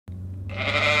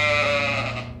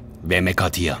wer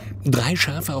meckert hier? 3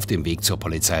 Schafe auf dem Weg zur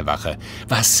Polizeiwache.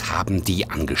 Was haben die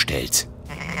angestellt?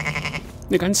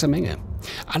 Eine ganze Menge.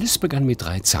 Alles begann mit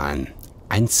 3 Zahlen.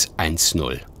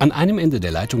 110. An einem Ende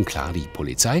der Leitung klar die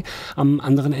Polizei, am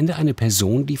anderen Ende eine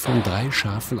Person, die von 3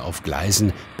 Schafen auf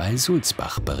Gleisen bei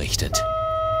Sulzbach berichtet.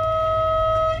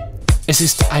 Es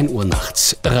ist 1 Uhr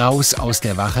nachts. Raus aus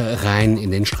der Wache, rein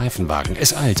in den Streifenwagen.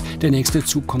 Es eilt. Der nächste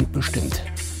Zug kommt bestimmt.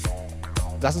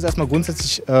 Das ist erstmal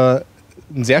grundsätzlich ein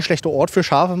sehr schlechter Ort für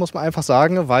Schafe, muss man einfach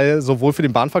sagen, weil sowohl für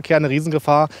den Bahnverkehr eine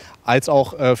Riesengefahr als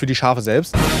auch für die Schafe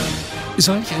selbst.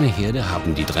 Solch eine Herde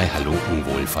haben die 3 Halunken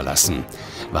wohl verlassen.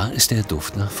 War es der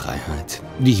Duft nach Freiheit?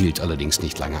 Die hielt allerdings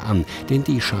nicht lange an, denn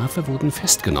die Schafe wurden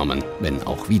festgenommen, wenn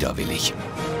auch widerwillig.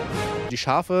 Die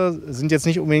Schafe sind jetzt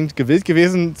nicht unbedingt gewillt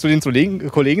gewesen, zu den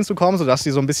Kollegen zu kommen, sodass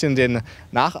sie so ein bisschen den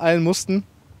nacheilen mussten.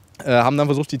 Haben dann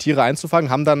versucht, die Tiere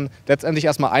einzufangen, haben dann letztendlich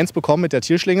erstmal 1 bekommen mit der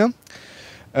Tierschlinge.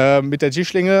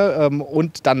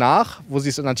 Und danach, wo sie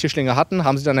es in der Tierschlinge hatten,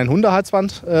 haben sie dann ein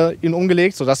Hundehalsband ihnen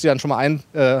umgelegt, sodass sie dann schon mal ein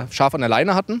Schaf an der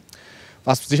Leine hatten.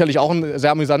 Was sicherlich auch ein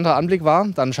sehr amüsanter Anblick war,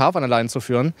 dann ein Schaf an der Leine zu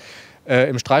führen.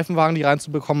 Im Streifenwagen die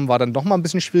reinzubekommen, war dann noch mal ein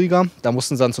bisschen schwieriger. Da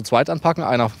mussten sie dann zu zweit anpacken,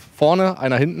 einer vorne,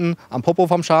 einer hinten am Popo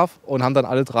vom Schaf und haben dann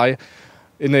alle 3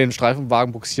 in den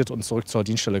Streifenwagen buxiert und zurück zur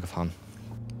Dienststelle gefahren.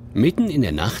 Mitten in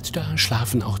der Nacht, da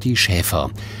schlafen auch die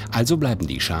Schäfer. Also bleiben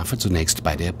die Schafe zunächst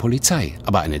bei der Polizei.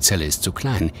 Aber eine Zelle ist zu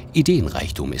klein.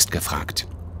 Ideenreichtum ist gefragt.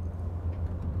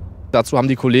 Dazu haben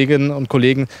die Kolleginnen und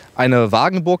Kollegen eine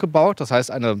Wagenburg gebaut. Das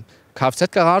heißt, eine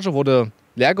Kfz-Garage wurde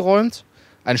leergeräumt,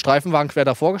 einen Streifenwagen quer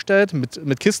davor gestellt,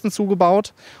 mit Kisten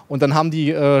zugebaut. Und dann haben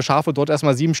die Schafe dort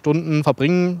erstmal 7 Stunden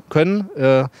verbringen können.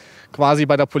 Quasi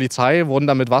bei der Polizei, wurden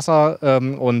dann mit Wasser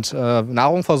und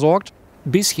Nahrung versorgt.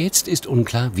 Bis jetzt ist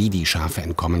unklar, wie die Schafe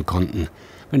entkommen konnten.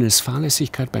 Wenn es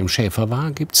Fahrlässigkeit beim Schäfer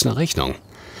war, gibt's eine Rechnung.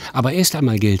 Aber erst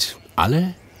einmal gilt,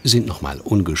 alle sind noch mal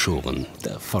ungeschoren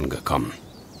davongekommen.